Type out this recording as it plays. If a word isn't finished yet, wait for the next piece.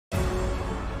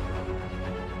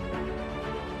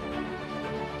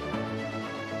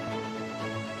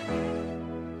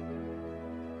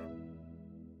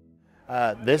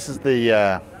This is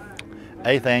the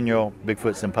 8th Annual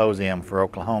Bigfoot Symposium for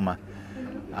Oklahoma.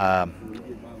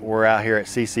 We're out here at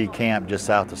CC Camp just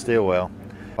south of Stillwell.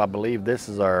 I believe this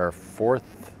is our 4th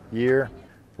year.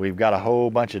 We've got a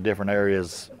whole bunch of different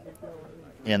areas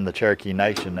in the Cherokee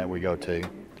Nation that we go to.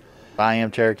 I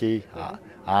am Cherokee.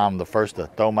 I'm the first to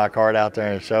throw my card out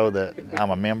there and show that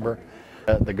I'm a member.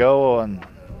 The goal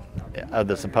of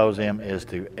the symposium is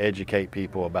to educate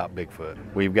people about Bigfoot.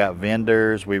 We've got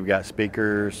vendors, we've got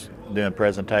speakers doing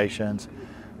presentations.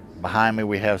 Behind me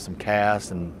we have some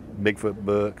casts and Bigfoot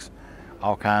books,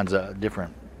 all kinds of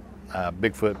different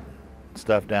Bigfoot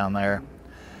stuff down there.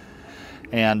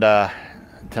 And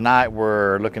tonight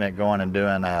we're looking at going and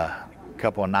doing a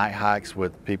couple of night hikes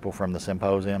with people from the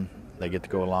symposium. They get to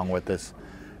go along with us,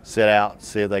 sit out,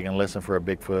 see if they can listen for a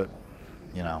Bigfoot.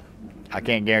 You know, I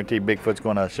can't guarantee Bigfoot's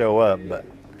going to show up, but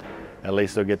at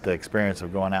least they'll get the experience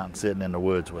of going out and sitting in the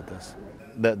woods with us.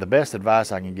 The best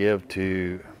advice I can give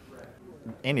to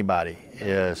anybody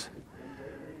is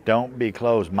don't be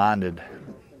closed-minded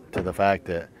to the fact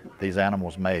that these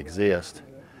animals may exist,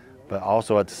 but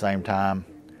also at the same time,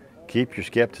 keep your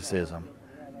skepticism.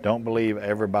 Don't believe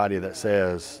everybody that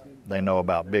says they know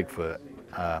about Bigfoot.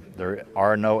 There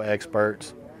are no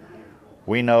experts.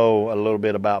 We know a little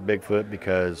bit about Bigfoot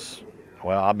because,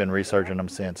 well, I've been researching them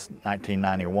since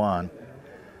 1991.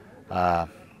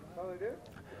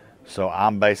 So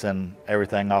I'm basing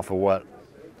everything off of what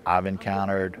I've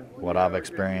encountered, what I've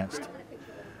experienced.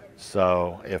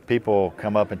 So if people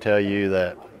come up and tell you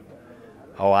that,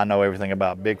 oh, I know everything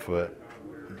about Bigfoot,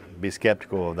 be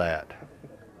skeptical of that.